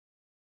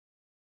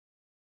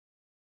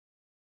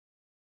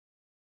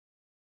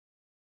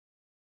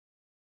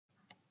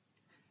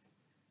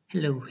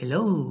Hello,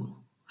 hello.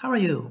 How are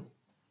you?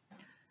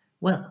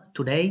 Well,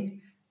 today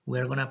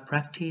we're gonna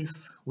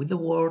practice with the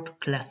word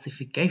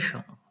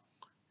classification.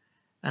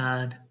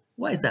 And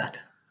why is that?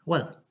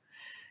 Well,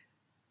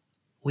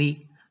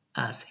 we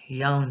as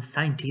young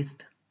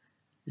scientists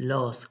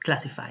love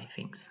classify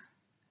things.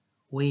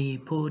 We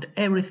put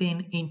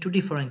everything into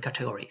different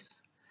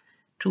categories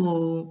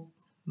to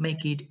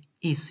make it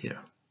easier,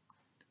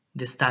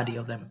 the study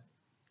of them.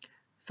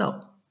 So,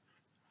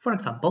 for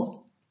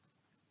example,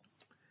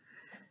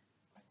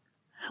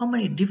 how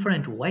many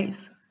different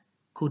ways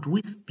could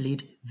we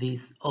split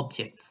these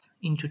objects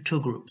into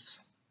two groups?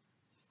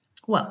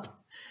 Well,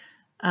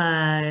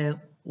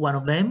 one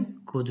of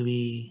them could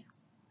be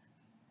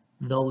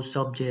those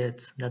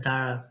objects that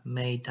are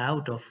made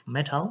out of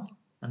metal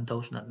and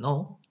those that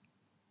no.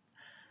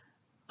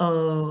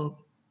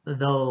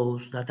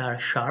 Those that are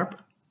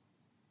sharp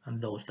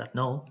and those that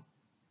no.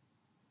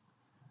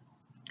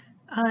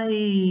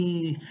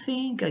 I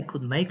think I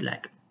could make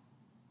like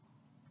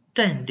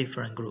 10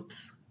 different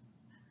groups.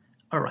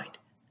 Alright,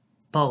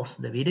 pause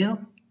the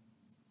video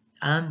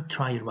and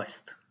try your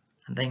best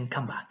and then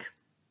come back.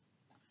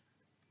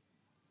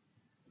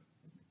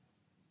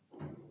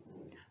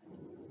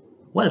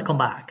 Welcome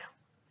back.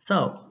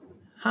 So,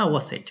 how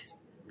was it?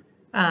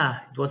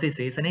 It was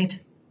easy, isn't it?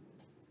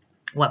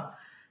 Well,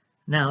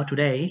 now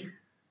today,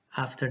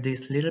 after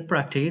this little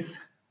practice,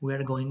 we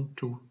are going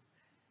to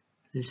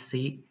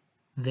see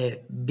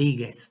the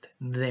biggest,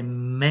 the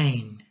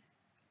main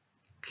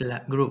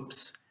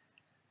groups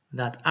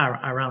that are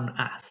around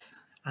us,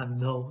 and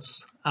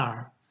those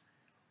are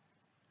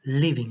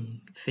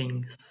living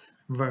things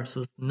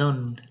versus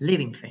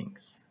non-living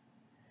things.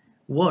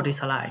 What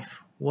is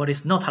alive? What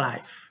is not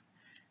alive?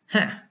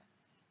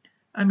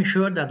 I'm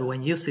sure that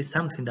when you see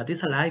something that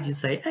is alive, you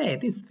say, hey,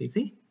 this is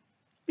easy.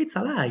 It's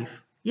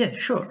alive. Yeah,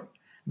 sure.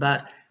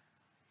 But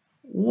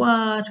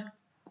what?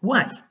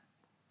 Why?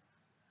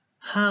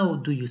 How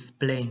do you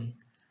explain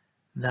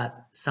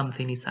that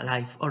something is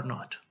alive or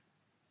not?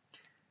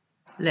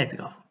 Let's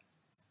go.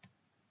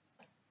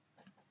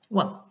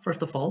 Well,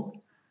 first of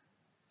all,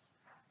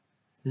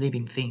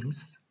 living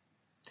things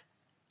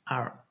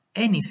are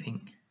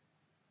anything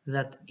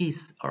that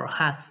is or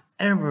has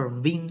ever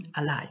been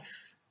alive.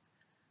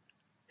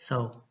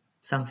 So,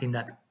 something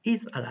that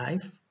is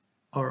alive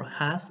or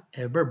has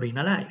ever been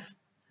alive.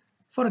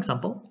 For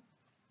example,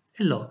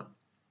 a log.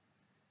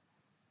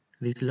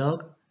 This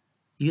log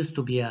used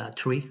to be a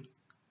tree.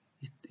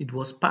 It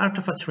was part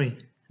of a tree.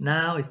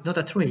 Now it's not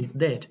a tree, it's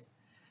dead.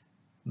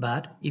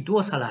 But it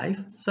was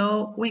alive,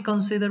 so we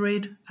consider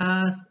it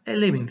as a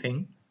living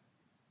thing.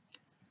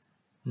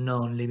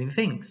 Non-living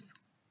things.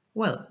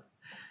 Well,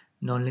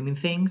 non-living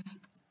things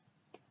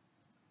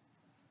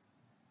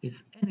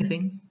is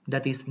anything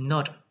that is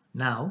not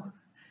now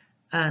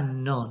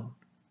and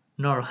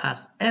nor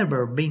has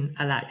ever been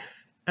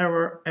alive.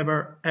 Ever,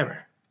 ever,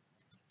 ever.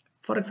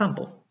 For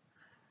example,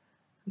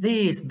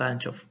 this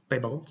bunch of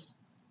pebbles,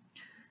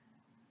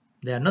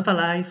 they are not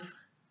alive,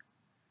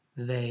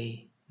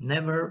 they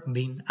never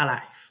been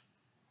alive.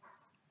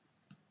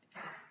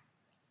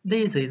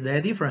 This is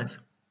the difference.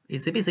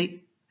 Easy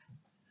peasy.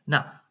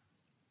 Now,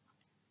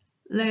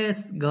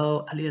 let's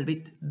go a little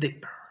bit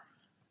deeper.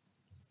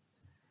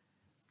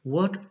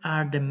 What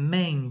are the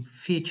main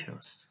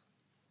features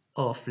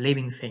of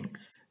living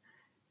things?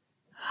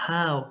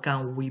 How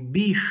can we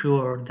be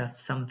sure that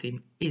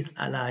something is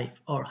alive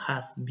or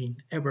has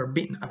ever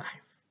been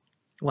alive?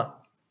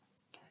 Well,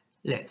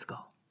 let's go.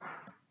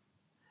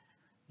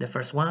 The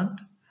first one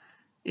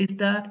is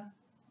that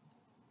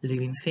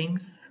living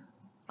things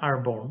are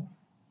born.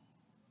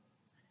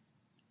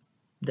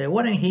 They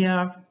weren't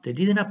here, they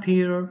didn't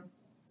appear,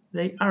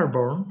 they are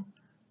born.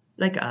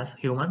 Like us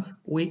humans,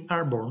 we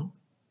are born.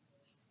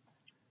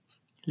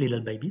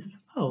 Little babies.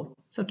 Oh,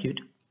 so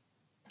cute.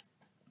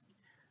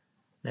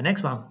 The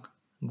next one,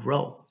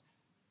 grow.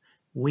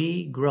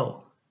 We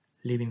grow.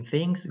 Living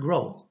things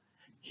grow.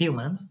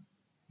 Humans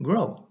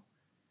grow.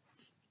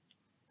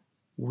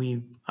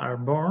 We are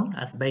born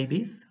as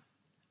babies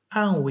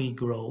and we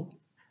grow.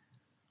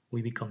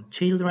 We become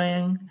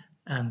children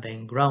and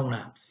then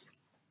grown-ups.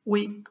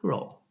 We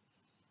grow.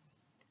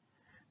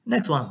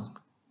 Next one,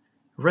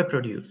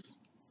 reproduce.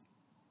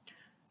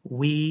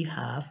 We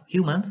have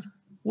humans,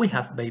 we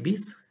have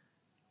babies,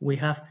 we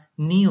have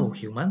new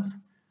humans.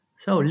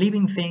 So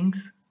living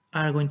things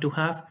are going to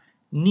have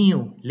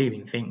new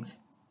living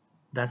things.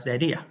 That's the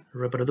idea,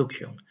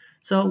 reproduction.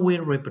 So we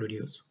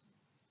reproduce.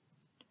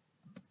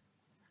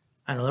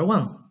 Another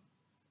one,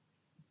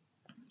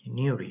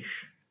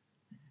 nourish.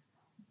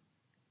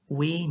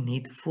 We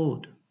need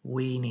food,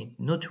 we need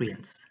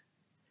nutrients.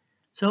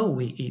 So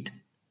we eat.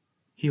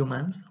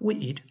 Humans, we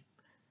eat.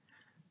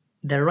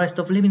 The rest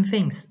of living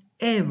things,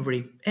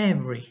 every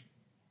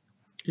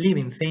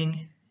living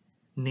thing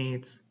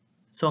needs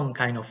some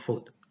kind of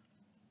food.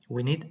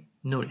 We need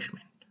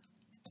nourishment.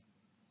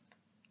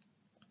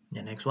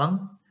 The next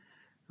one,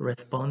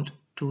 respond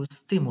to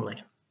stimuli.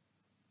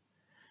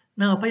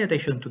 Now pay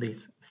attention to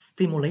this.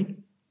 Stimuli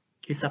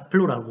is a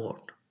plural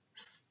word.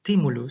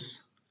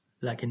 Stimulus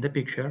like in the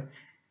picture,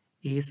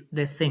 is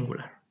the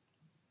singular.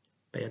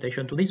 Pay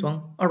attention to this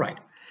one. All right.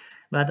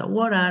 But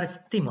what are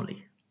stimuli?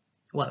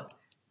 Well,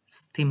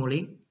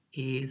 stimuli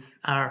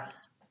are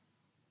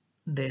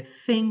the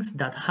things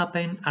that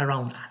happen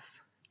around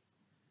us.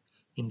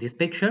 In this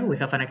picture, we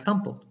have an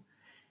example.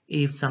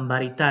 If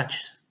somebody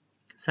touches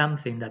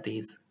something that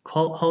is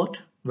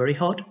hot, very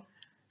hot,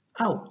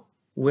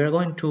 we're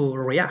going to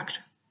react.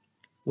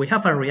 We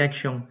have a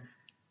reaction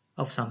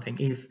of something.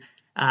 If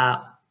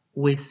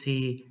we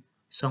see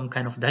some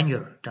kind of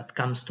danger that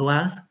comes to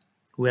us,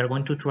 we are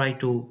going to try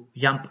to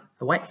jump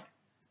away.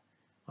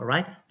 All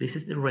right, this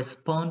is the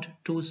response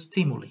to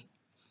stimuli.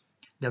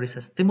 There is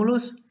a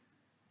stimulus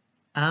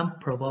and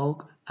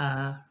provoke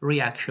a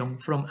reaction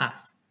from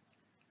us.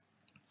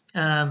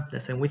 The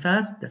same with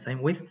us, the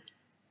same with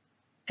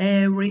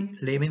every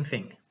living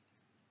thing.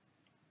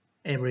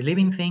 Every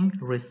living thing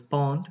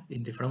responds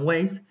in different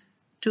ways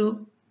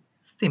to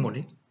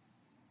stimuli.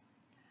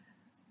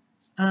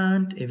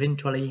 And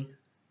eventually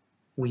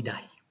we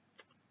die.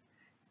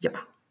 Yep.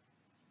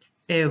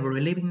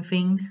 Every living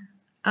thing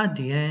at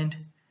the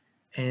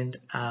end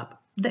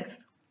up death.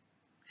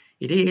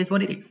 It is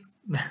what it is.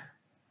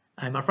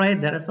 I'm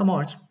afraid there is no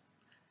more.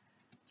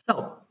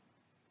 So,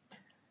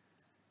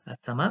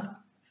 let's sum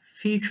up.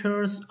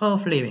 Features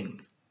of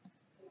living.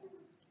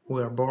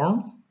 We are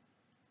born,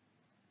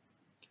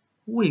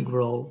 we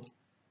grow,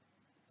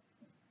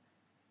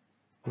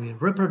 we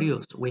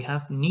reproduce, we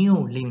have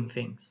new living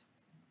things.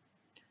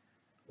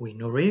 We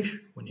nourish,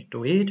 we need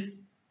to eat,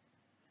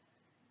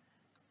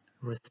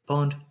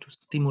 respond to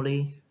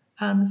stimuli,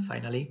 and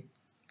finally,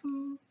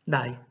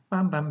 die.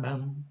 Bam, bam,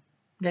 bam.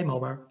 Game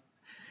over.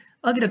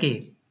 Okie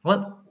dokie.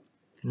 Well,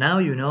 now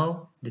you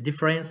know the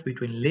difference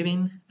between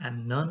living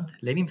and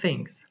non-living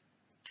things.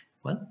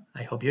 Well,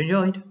 I hope you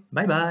enjoyed.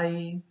 Bye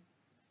bye.